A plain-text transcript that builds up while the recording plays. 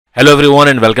Hello everyone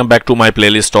and welcome back to my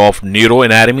playlist of neuro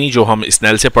anatomy जो हम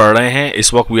snail से पढ़ रहे हैं।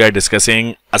 इस वक्त we are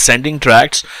discussing ascending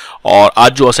tracts और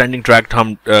आज जो असेंडिंग ट्रैक्ट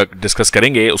हम डिस्कस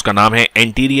करेंगे उसका नाम है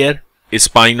anterior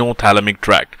spinothalamic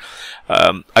tract.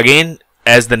 Again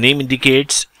as the name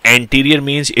indicates, anterior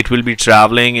means it will be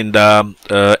traveling in the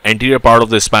anterior part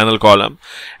of the spinal column,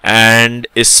 and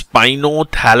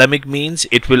spinothalamic means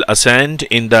it will ascend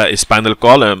in the spinal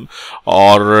column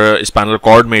or spinal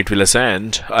cord में it will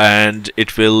ascend and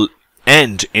it will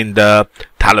end in the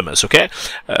thalamus. Okay,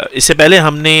 इससे पहले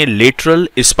हमने lateral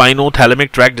spinothalamic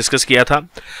tract discuss किया था।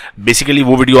 Basically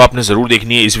वो video आपने जरूर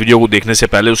देखनी है इस वीडियो को देखने से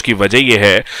पहले। उसकी वजह ये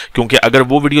है क्योंकि अगर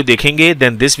वो वीडियो देखेंगे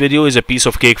then this video is a piece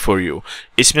of cake for you.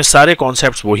 इसमें सारे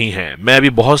कॉन्सेप्ट्स वही हैं। मैं अभी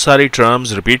बहुत सारी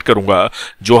टर्म्स रिपीट करूंगा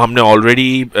जो हमने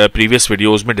ऑलरेडी प्रीवियस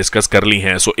वीडियोज में डिस्कस कर ली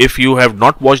हैं। So if you have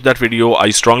not watch that video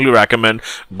I strongly recommend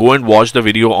go and watch the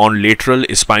video on lateral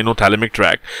spinothalamic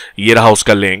tract. ये रहा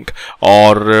उसका लिंक,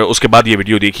 और उसके बाद ये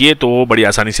वीडियो देखिए तो बड़ी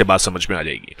आसानी से बात समझ में आ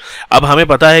जाएगी। अब हमें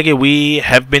पता है कि we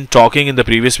have been talking in the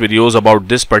previous videos about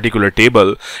this particular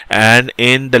table and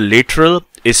in the lateral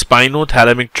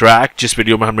spinothalamic tract जिस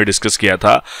वीडियो में हमने डिस्कस किया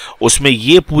था उसमें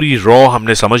ये पूरी रॉ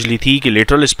हमने समझ ली थी कि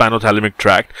लेटरल स्पाइनोथैलेमिक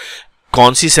ट्रैक्ट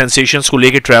कौन सी सेंसेशंस को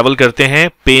लेके ट्रैवल करते हैं।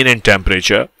 पेन एंड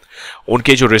टेम्परेचर,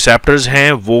 उनके जो रिसेप्टर्स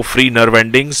हैं वो फ्री नर्व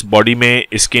एंडिंग्स बॉडी में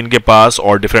स्किन के पास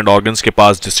और डिफरेंट ऑर्गन्स के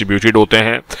पास डिस्ट्रीब्यूटेड होते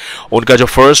हैं। उनका जो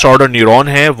फर्स्ट ऑर्डर न्यूरॉन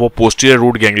है वो पोस्टीरियर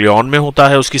रूट गैंग्लियन में होता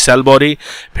है उसकी सेल बॉडी।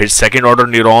 फिर second order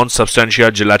neuron substantia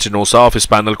जिलेटिनोसा of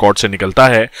spinal cord से निकलता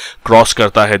है, क्रॉस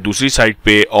करता है दूसरी साइड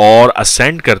पे और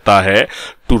असेंड करता है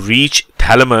टू रीच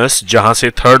थैलेमस जहां से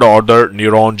थर्ड ऑर्डर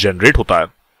न्यूरॉन जनरेट होता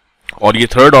है। और ये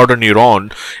थर्ड ऑर्डर न्यूरॉन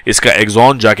इसका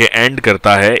एक्सॉन जाके एंड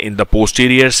करता है in the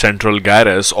posterior central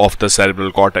gyrus of the cerebral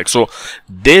cortex. So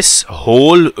this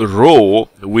whole row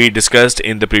we discussed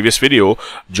in the previous video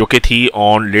जो कि थी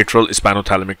on lateral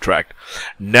spinothalamic tract.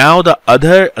 Now the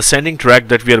other ascending tract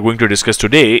that we are going to discuss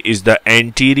today is the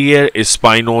anterior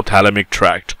spinothalamic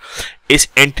tract. इस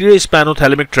anterior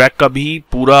spinothalamic tract का भी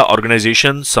पूरा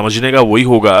organisation समझने का वही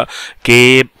होगा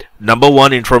कि नंबर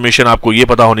वन इंफॉर्मेशन आपको ये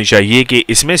पता होनी चाहिए कि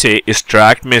इसमें से इस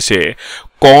ट्रैक्ट में से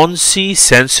कौन सी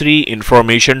सेंसरी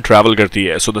इंफॉर्मेशन ट्रैवल करती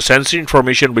है। So the sensory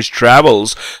information which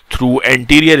travels through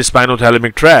anterior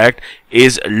spinothalamic tract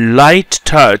is light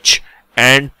touch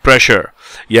and pressure.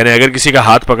 यानी अगर किसी का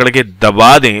हाथ पकड़ के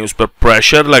दबा दें, उस पर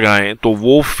प्रेशर लगाएं, तो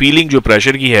वो फीलिंग जो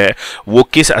प्रेशर की है वो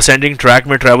किस असेंडिंग ट्रैक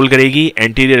में ट्रैवल करेगी,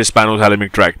 एंटीरियर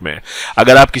स्पाइनोथैलेमिक ट्रैक में।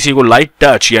 अगर आप किसी को लाइट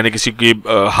टच यानी किसी की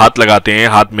हाथ लगाते हैं,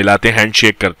 हाथ मिलाते हैं, हैंड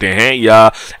शेक करते हैं या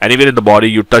anywhere in the body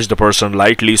you touch the person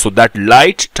lightly, so that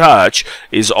light touch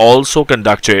is also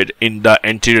conducted in the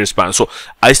anterior spine. सो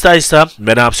आहिस्ता आहिस्ता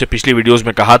मैंने आपसे पिछली वीडियोज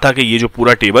में कहा था कि ये जो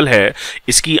पूरा टेबल है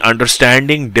इसकी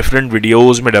अंडरस्टैंडिंग डिफरेंट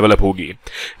वीडियोज में डेवलप होगी।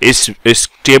 इस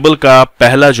टेबल का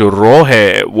पहला जो रो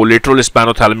है वो लेटरल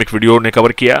स्पाइनोथैलेमिक वीडियो ने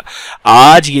कवर किया।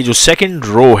 आज ये जो सेकंड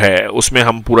रो है उसमें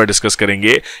हम पूरा डिस्कस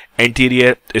करेंगे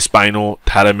एंटीरियर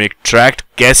स्पाइनोथैलेमिक ट्रैक्ट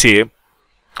कैसे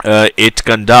it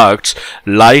conducts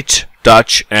light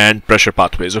touch and pressure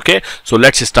pathways. Okay, so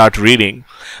let's start reading.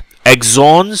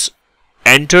 Exons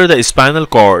enter the spinal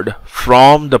cord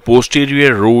from the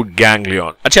posterior root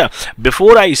ganglion. अच्छा,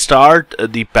 before I start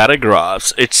the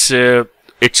paragraphs,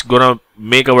 it's gonna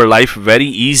make our life very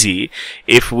easy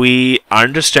if we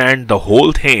understand the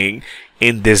whole thing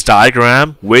in this diagram,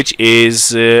 which is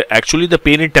actually the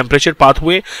pain and temperature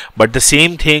pathway, but the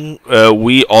same thing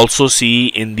we also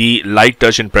see in the light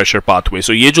touch and pressure pathway.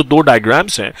 So ये जो दो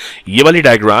diagrams हैं, ये वाली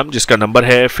diagram जिसका number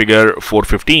है figure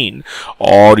 415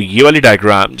 और ये वाली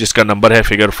diagram जिसका नंबर है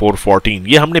फिगर 414,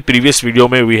 ये हमने previous video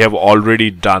में we have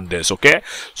already done this. Okay,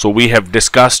 so we have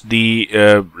discussed the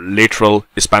lateral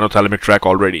spinothalamic tract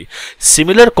already.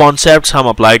 Similar concepts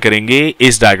हम apply करेंगे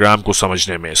इस diagram को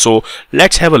समझने में. So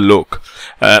let's have a look.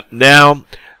 Now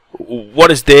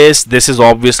what is this? This is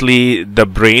obviously the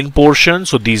brain portion,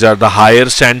 so these are the higher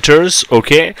centers,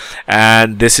 okay,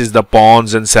 and this is the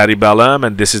pons and cerebellum,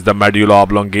 and this is the medulla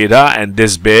oblongata, and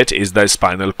this bit is the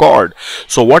spinal cord.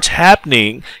 So what's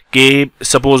happening कि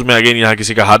suppose मैं again यहाँ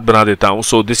किसी का हाथ बना देता हूँ,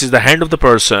 so this is the hand of the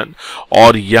person,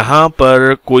 और यहाँ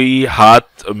पर कोई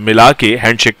हाथ मिला के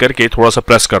हैंड शेक करके थोड़ा सा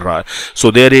प्रेस कर रहा है।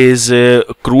 So there is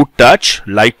crude touch,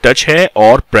 light touch है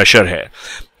और प्रेशर है।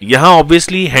 यहाँ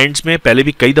ऑब्वियसली हैंड्स में पहले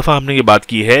भी कई दफा हमने ये बात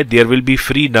की है, there will be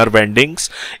free nerve endings.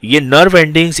 ये नर्व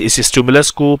एंडिंग्स इस स्टिमुलस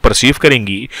को परसीव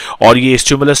करेंगी और ये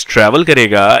स्टिमुलस ट्रैवल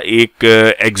करेगा एक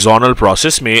एक्सोनल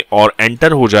प्रोसेस में और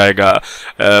एंटर हो जाएगा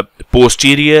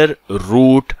पोस्टीरियर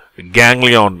रूट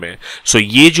गैंग्लियन में। सो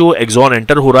ये जो एक्सॉन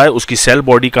एंटर हो रहा है उसकी सेल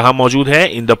बॉडी कहां मौजूद है?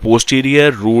 In the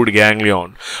posterior root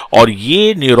ganglion. और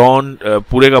ये न्यूरॉन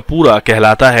पूरे का पूरा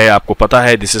कहलाता है, आपको पता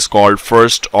है, this is called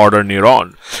first order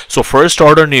neuron. So first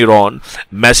order neuron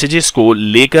messages को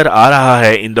लेकर आ रहा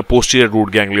है in the posterior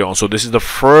root ganglion. So this is the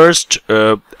first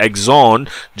axon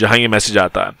जहां ये मैसेज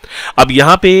आता है। अब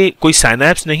यहां पे कोई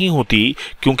साइनैप्स नहीं होती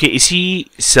क्योंकि इसी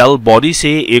सेल बॉडी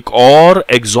से एक और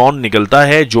एक्सॉन निकलता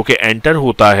है जो कि एंटर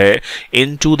होता है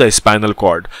इनटू द स्पाइनल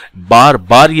कॉर्ड। बार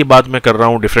बार ये बात मैं कर रहा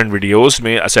हूं डिफरेंट वीडियोस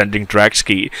में असेंडिंग ट्रैक्ट्स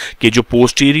की, कि जो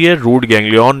पोस्टीरियर रूट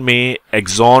गैंग्लियन में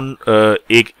एक्सॉन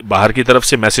एक बाहर की तरफ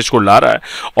से मैसेज को ला रहा है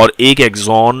और एक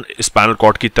एक्सॉन स्पाइनल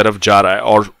कॉर्ड की तरफ जा रहा है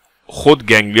और खुद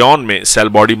गैंग्लियन में सेल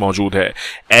बॉडी मौजूद है।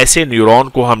 ऐसे न्यूरॉन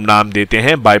को हम नाम देते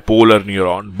हैं बाइपोलर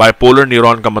न्यूरॉन। बाइपोलर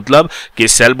न्यूरॉन का मतलब कि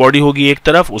सेल बॉडी होगी एक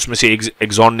तरफ, उसमें से एक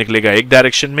एक्सॉन निकलेगा एक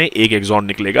डायरेक्शन में, एक एक्सॉन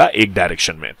निकलेगा एक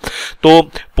डायरेक्शन में। तो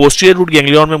पोस्टीरियर रूट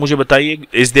गैंग्लियन में मुझे बताइए,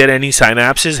 is there any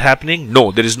साइनैप्सेस happening?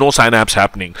 No, there is no synapse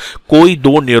happening. कोई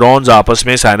दो न्यूरॉन्स आपस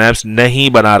में साइनैप्स नहीं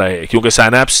बना रहे, क्योंकि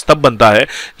साइनैप्स तब बनता है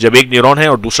जब एक न्यूरॉन है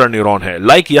और दूसरा न्यूरॉन है।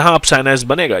 लाइक यहां अब साइनैप्स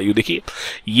बनेगा, ये देखिए,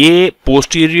 ये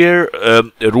पोस्टीरियर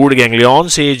रूट गैंग्लियन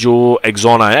से जो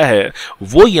एक्सॉन आया है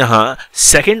वो यहां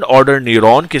सेकंड ऑर्डर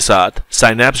न्यूरॉन के साथ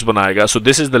साइनैप्स बनाएगा। So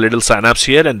this is the little synapse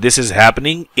here and this is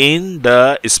happening in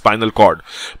the spinal cord,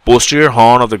 posterior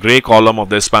horn of the grey column of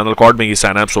the spinal cord में ये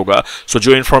साइनैप्स होगा। सो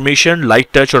जो इंफॉर्मेशन लाइट,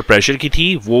 टच और pressure की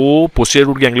थी वो posterior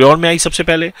root ganglion में आई सबसे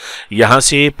पहले, यहां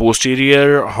से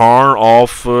posterior horn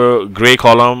of grey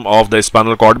column of the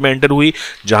spinal cord में एंटर हुई,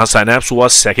 जहां साइनैप्स हुआ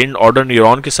सेकंड ऑर्डर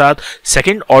न्यूरॉन के साथ।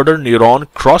 सेकंड ऑर्डर न्यूरॉन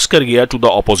क्रॉस कर गया टू द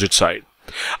ऑपोजिट साइड।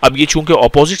 अब ये चूंकि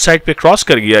ऑपोजिट साइड पे क्रॉस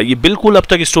कर गया, ये बिल्कुल अब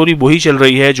तक स्टोरी वही चल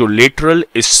रही है जो लेटरल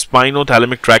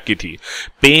स्पाइनोथैलेमिक ट्रैक्ट की थी।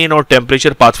 पेन और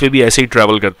टेम्परेचर पाथवे भी ऐसे ही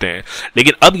ट्रेवल करते हैं,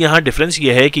 लेकिन अब यहां डिफरेंस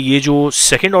ये है कि ये जो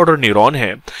सेकंड ऑर्डर न्यूरॉन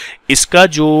है, इसका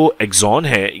जो एक्सॉन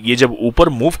है, ये जब ऊपर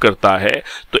मूव करता है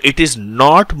तो it is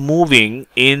not moving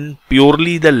in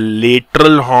purely the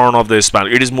lateral horn of the spine,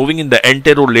 it is moving in the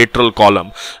anterolateral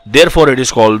column, therefore it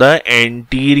is called the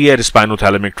anterior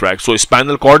spinothalamic tract. So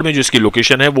spinal cord में जो इसकी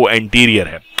location है वो anterior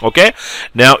है। Okay,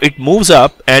 now it moves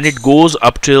up and it goes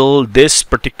up till this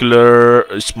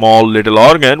particular small little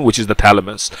organ which is the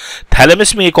thalamus.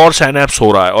 Thalamus में एक और synapse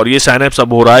हो रहा है और ये synapse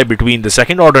अब हो रहा है between the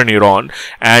second order neuron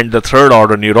and the third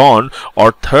order neuron,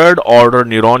 और third order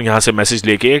neuron यहाँ से message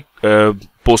लेके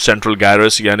post central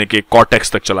gyrus यानी कि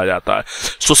cortex तक चला जाता है।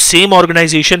 So same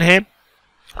organization है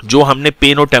जो हमने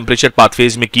पेन और टेम्परेचर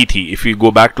पाथवेज में की थी। If you go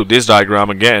back to this diagram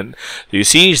again, you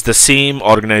see it's the same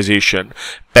organisation.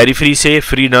 Periphery से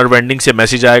फ्री नर्व एंडिंग से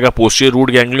मैसेज आएगा posterior root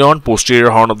ganglion, posterior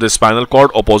horn of the spinal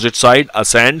cord, opposite side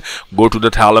ascend, go to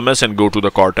the thalamus and go to the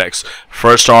cortex.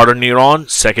 First order neuron,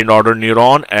 second order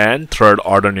neuron and third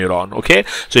order neuron. Okay,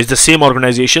 so it's the same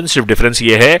organisation, सिर्फ difference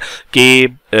ये है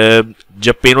कि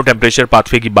जब pen और temperature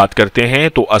pathway की बात करते हैं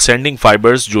तो असेंडिंग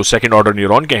फाइबर्स जो सेकंड ऑर्डर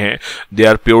न्यूरॉन के हैं, they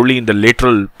are purely in the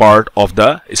lateral part of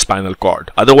the spinal cord,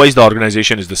 otherwise the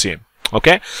organisation is the same.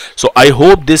 Okay, so I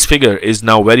hope this figure is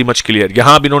now very much clear.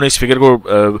 यहां अब इन्होंने इस figure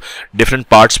को different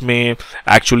parts में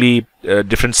actually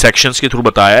different sections के through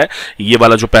बताया है। ये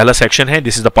वाला जो पहला सेक्शन है,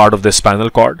 this is the part of the spinal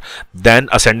cord, then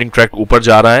ascending tract ऊपर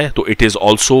जा रहा है तो it is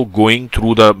also going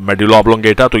through the medulla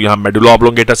oblongata, तो यहाँ मेडुला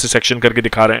ऑब्लोंगेटा से सेक्शन करके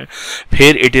दिखा रहे हैं।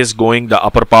 फिर it is going the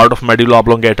upper part of medulla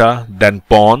oblongata, then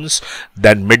Pond's,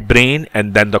 then mid brain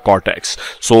and then the cortex.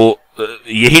 सो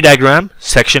यही डायग्राम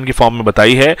सेक्शन की फॉर्म में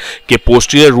बताई है कि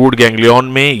पोस्टीरियर रूट गैंग्लियन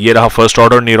में ये रहा फर्स्ट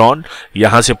ऑर्डर न्यूरॉन,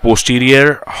 यहां से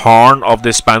posterior horn of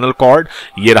the spinal cord,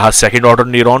 ये रहा सेकंड ऑर्डर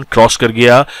न्यूरॉन, क्रॉस कर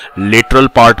गया लेटरल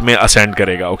पार्ट में असेंड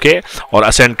करेगा। ओके, और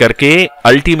असेंड करके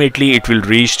ultimately it will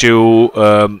reach to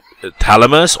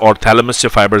thalamus, और थैलेमस से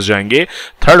फाइबर्स जाएंगे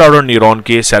थर्ड ऑर्डर न्यूरॉन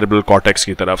के सेरेब्रल कॉर्टेक्स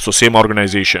की तरफ। So same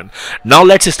organisation. Now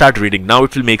let's start reading, now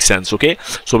it will make sense. Okay,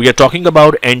 so we are talking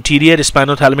about anterior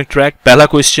spinothalamic tract. पहला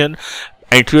question,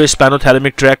 anterior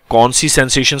spinothalamic tract कौन सी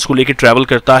sensations को लेकर travel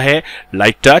करता है?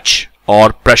 Light touch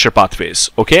और pressure pathways.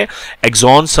 Okay,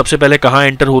 axon सबसे पहले कहां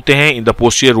एंटर होते हैं? In the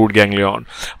posterior root ganglion.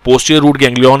 Posterior root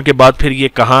ganglion के बाद फिर ये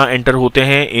कहां एंटर होते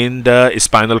हैं? इन द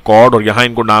स्पाइनल कॉर्ड, और यहां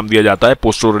इनको नाम दिया जाता है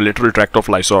पोस्टेरोलेटरल ट्रैक्ट ऑफ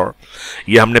लाइसोर।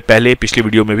 ये हमने पहले पिछली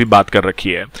वीडियो में भी बात कर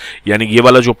रखी है। यानी ये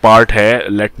वाला जो पार्ट है,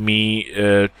 let me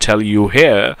tell you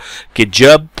here कि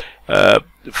जब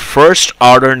फर्स्ट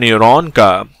ऑर्डर न्यूरॉन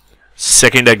का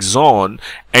सेकेंड एक्सॉन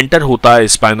एंटर होता है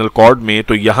स्पाइनल कॉर्ड में,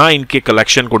 तो यहां इनके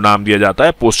कलेक्शन को नाम दिया जाता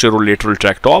है पोस्टेरोलेटरल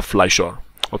ट्रैक्ट ऑफ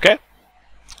लाइसोर। ओके,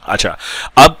 अच्छा,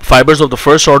 अब fibers of the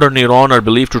first order neuron are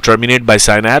believed to terminate by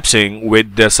synapsing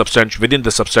with the within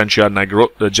the substantia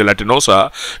gelatinosa,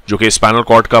 जो कि spinal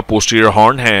cord का posterior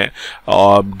horn है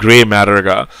gray matter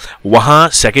का, वहाँ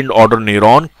second order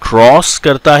neuron cross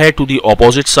करता है to the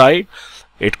opposite side.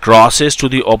 It crosses to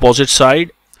the opposite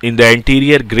side in the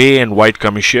anterior gray and white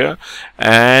commissure,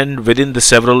 and within the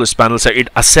several spinal side it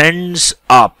ascends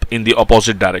up in the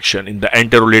opposite direction in the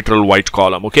anterolateral white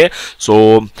column. Okay,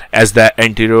 so as the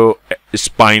anterior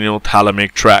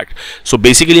spinothalamic tract. So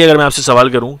basically अगर मैं आपसे सवाल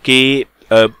करूं कि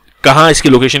कहाँ इसकी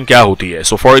location क्या होती है,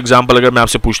 सो फॉर एग्जांपल अगर मैं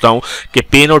आपसे पूछता हूं कि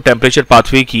पेन और टेम्परेचर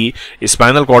पाथवे की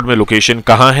स्पाइनल कॉर्ड में लोकेशन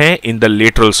कहाँ है, in the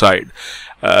lateral side.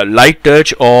 Light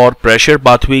touch और प्रेशर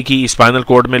पाथवे की स्पाइनल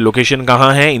कॉर्ड में लोकेशन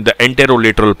कहाँ है, in the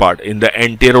anterolateral part, in the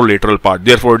anterolateral part,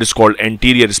 therefore it is called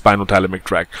anterior spinothalamic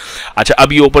tract. अच्छा,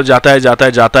 अब ये ऊपर जाता है जाता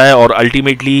है जाता है और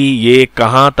अल्टीमेटली ये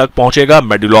कहाँ तक पहुंचेगा,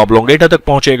 मेडुला ऑब्लोंगेटा तक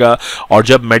पहुंचेगा. और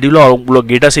जब मेडुला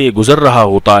ऑब्लोंगेटा से ये गुजर रहा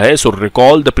होता है, सो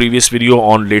recall the previous video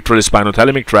on lateral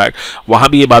spinothalamic tract, वहां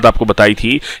भी ये बात आपको बताई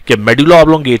थी कि मेडुला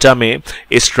ऑब्लोंगेटा में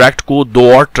इस ट्रैक्ट को दो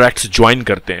और ट्रैक्ट्स ज्वाइन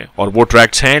करते हैं, और वो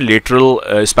ट्रैक्ट्स हैं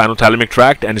lateral spinothalamic tract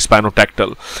and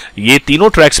spinotectal. ये तीनों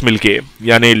ट्रैक्ट्स मिलके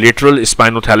यानी lateral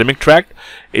spinothalamic tract,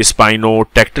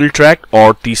 spinotectal tract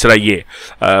और तीसरा ये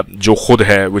जो खुद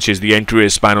है which is the anterior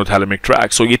spinothalamic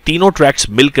tract. सो ये तीनों ट्रैक्ट्स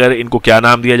मिलकर इनको क्या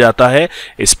नाम दिया जाता है,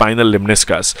 spinal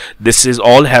लिम्निस्कस. This is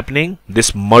all happening,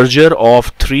 this merger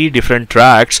of three different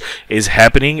tracts is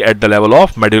happening at the level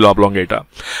of medulla oblongata.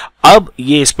 अब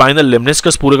ये स्पाइनल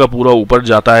लिम्निस्कस पूरे का पूरा ऊपर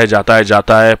जाता है जाता है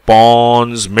जाता है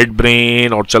पॉन्स, मिड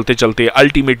ब्रेन और चलते चलते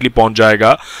अल्टीमेटली पहुंच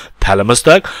जाएगा थैलेमस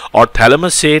तक, और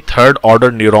थैलेमस से थर्ड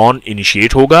ऑर्डर न्यूरॉन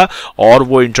इनिशिएट होगा और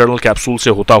वो इंटरनल कैप्सूल से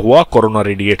होता हुआ, कोरोना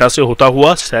रेडिएटा से होता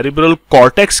हुआ सेरिब्रल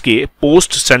कॉर्टेक्स के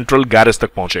पोस्ट सेंट्रल गैरस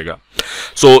तक पहुंचेगा.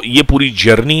 सो ये पूरी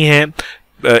जर्नी है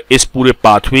इस पूरे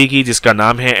पाथवे की जिसका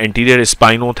नाम है एंटीरियर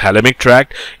स्पाइनोथैलेमिक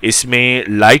ट्रैक्ट. इसमें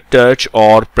लाइट टच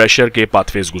और प्रेशर के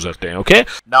पाथवेज गुजरते हैं. Okay,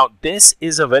 now this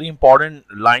is a very important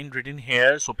line written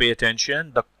here, so pay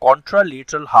attention. The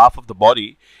contralateral half of the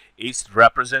body is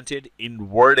represented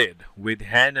inverted with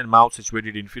hand and mouth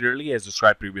situated inferiorly as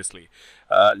described previously.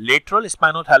 Lateral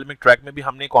spinothalamic tract में भी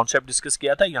हमने concept discuss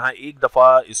किया था, यहाँ एक दफ़ा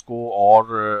इसको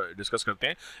और डिस्कस करते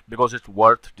हैं because it's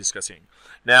worth discussing.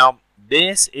 Now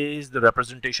this is the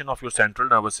representation of your central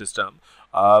nervous system.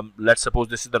 Let's suppose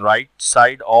this is the right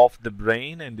side of the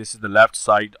brain and this is the left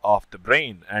side of the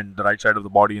brain, and the right side of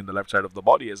the body and the left side of the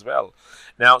body as well.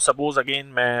 Now suppose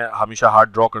again मैं हमेशा heart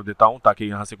draw कर देता हूँ ताकि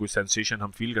यहाँ से कोई sensation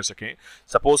हम फील कर सकें.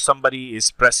 Suppose somebody is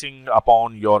pressing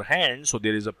upon your hand, so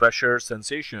there is a pressure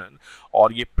sensation,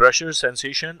 और ये pressure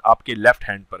sensation आपके लेफ्ट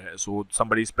हैंड पर है. So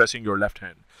somebody is pressing your left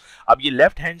hand. अब ये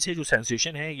लेफ्ट हैंड से जो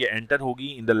सेंसेशन है ये एंटर होगी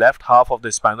in the left half of the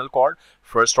spinal cord,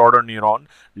 first order neuron.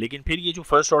 लेकिन फिर ये जो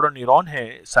फर्स्ट ऑर्डर न्यूरॉन है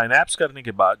साइनैप्स करने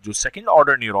के बाद जो सेकंड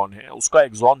ऑर्डर न्यूरॉन है उसका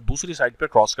एक्सॉन दूसरी साइड पे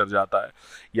क्रॉस कर जाता है,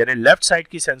 यानी लेफ्ट साइड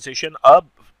की सेंसेशन अब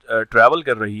ट्रैवल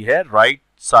कर रही है right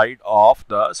side of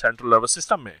the central nervous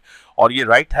system में, और ये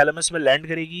राइट थैलेमस में लैंड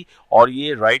करेगी और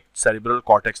ये राइट सेरिब्रल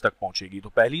कॉर्टेक्स तक पहुंचेगी. तो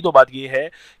पहली तो बात ये है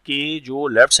कि जो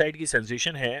लेफ्ट साइड की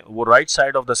सेंसेशन है वो right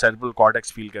side of the cerebral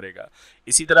cortex feel करेगा.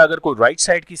 इसी तरह अगर कोई राइट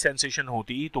साइड की सेंसेशन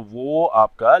होती तो वो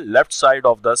आपका left side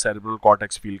of the cerebral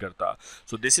cortex feel करता.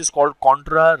 So this is called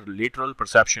contralateral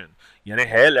perception, यानी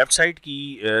है लेफ्ट साइड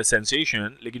की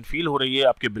सेंसेशन लेकिन फील हो रही है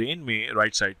आपके ब्रेन में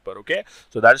राइट साइड पर. Okay,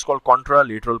 so that is called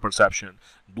contralateral perception.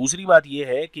 दूसरी बात यह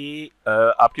है कि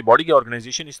आपकी बॉडी की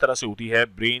ऑर्गेनाइजेशन इस तरह से होती है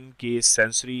ब्रेन के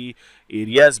सेंसरी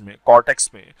एरियाज में, कॉर्टेक्स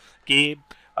में, कि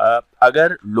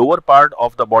अगर lower part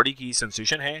of the body की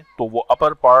सेंसेशन है तो वो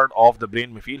upper part of the brain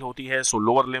में फील होती है. सो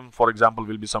lower limb for example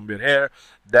will be somewhere here,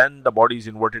 then the body is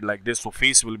inverted like this, so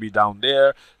face will be down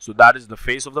there, so that is the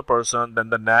face of the person, then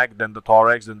the neck, then the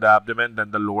thorax, then the abdomen,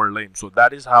 then the lower limb. So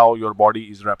that is how your body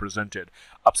is represented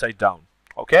upside down.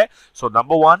 Okay, so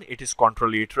number one, it is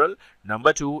contralateral.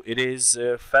 Number two, it is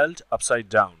felt upside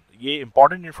down. ये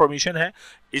important information है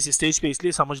इस stage पे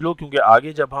इसलिए समझ लो क्योंकि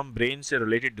आगे जब हम ब्रेन से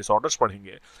रिलेटेड डिसऑर्डर्स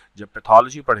पढ़ेंगे, जब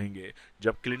पैथोलॉजी पढ़ेंगे,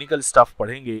 जब क्लिनिकल स्टफ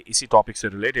पढ़ेंगे इसी टॉपिक से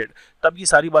रिलेटेड, तब ये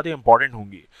सारी बातें इंपॉर्टेंट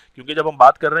होंगी. क्योंकि जब हम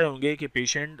बात कर रहे होंगे कि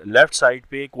पेशेंट लेफ्ट साइड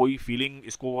पे कोई फीलिंग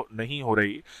इसको नहीं हो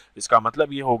रही, इसका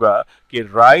मतलब ये होगा कि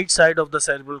right side of the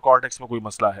cerebral cortex में कोई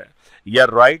मसला है या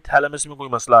राइट थैलेमस में कोई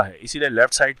मसला है, इसीलिए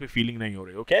लेफ्ट साइड पे फीलिंग नहीं हो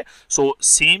रही. ओके, सो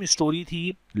सेम स्टोरी थी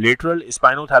लेटरल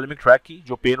स्पाइनोथैलेमिक ट्रैक्ट की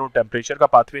जो पेन और टेम्परेचर का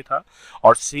पाथवे था,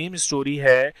 और सेम स्टोरी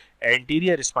है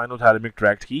एंटीरियर स्पाइनोथैलेमिक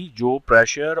ट्रैक्ट की जो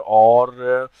प्रेशर और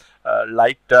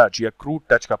लाइट टच या क्रूड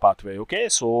टच का pathway. Okay,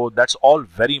 so that's all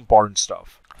very important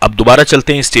stuff. अब दोबारा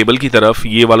चलते हैं इस टेबल की तरफ।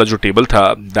 ये वाला जो टेबल था,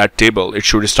 that table, it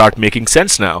should start making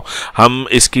sense now. हम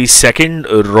इसकी सेकंड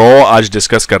रॉ आज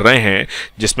डिस्कस कर रहे हैं,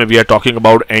 जिसमें we are talking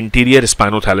about anterior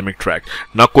spinothalamic tract.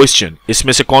 Now question,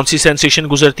 इसमें से कौन सी सेंसेशन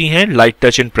गुजरती हैं? Light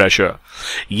touch and pressure.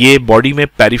 ये बॉडी में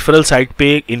पेरिफेरल साइड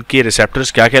पे इनके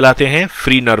रिसेप्टर्स क्या कहलाते हैं?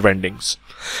 Free nerve endings.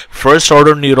 First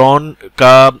order neuron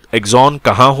का एक्सॉन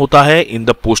कहां होता है? In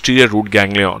the posterior root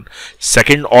ganglion.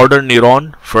 Second order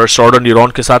neuron first order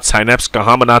neuron के साथ साइनेप्स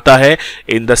कहां बनाता है?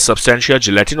 इन द सबस्टेंशिया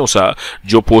जिलेटिनोसा,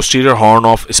 जो posterior horn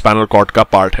of spinal cord का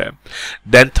पार्ट है।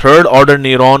 देन थर्ड ऑर्डर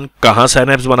न्यूरॉन कहां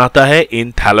साइनेप्स बनाता है?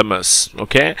 इन थैलेमस।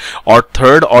 ओके, और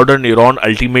थर्ड ऑर्डर न्यूरॉन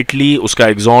अल्टीमेटली उसका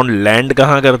एक्सॉन लैंड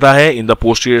कहां करता है? In the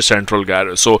posterior central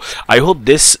gyrus. So I hope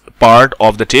this part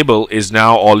of the table is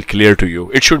now all clear to you.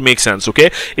 It should make sense. Okay,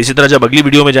 इसी तरह जब अगली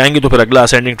video में जाएंगे तो फिर अगला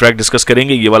असेंडिंग ट्रैक डिस्कस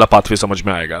करेंगे, ये वाला पाथवे समझ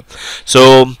में आएगा।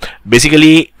 So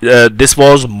basically this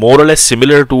was more और less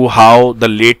similar to how the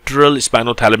lateral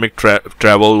spinothalamic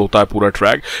travel होता है पूरा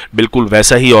ट्रैक, बिल्कुल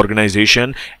वैसा ही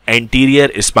ऑर्गेनाइजेशन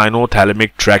एंटीरियर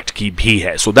स्पाइनोथैलेमिक ट्रैक्ट की भी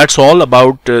है। So that's all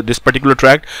about this particular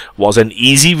tract. Was an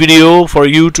easy video for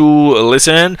you to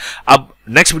listen. अब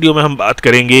नेक्स्ट वीडियो में हम बात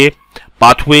करेंगे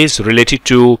pathways related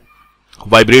to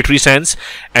vibratory sense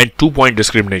and 2-point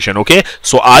discrimination. Okay,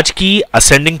 सो आज की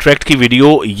असेंडिंग ट्रैक्ट की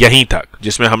वीडियो यहीं तक,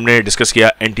 जिसमें हमने डिस्कस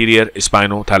किया एंटीरियर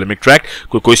स्पाइनोथैलेमिक ट्रैक्ट।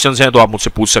 कोई क्वेश्चंस हैं तो आप मुझसे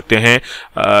पूछ सकते हैं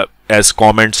as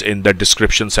comments in the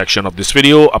description section of this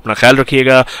video. अपना ख्याल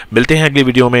रखिएगा, मिलते हैं अगली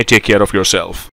वीडियो में। Take care of yourself.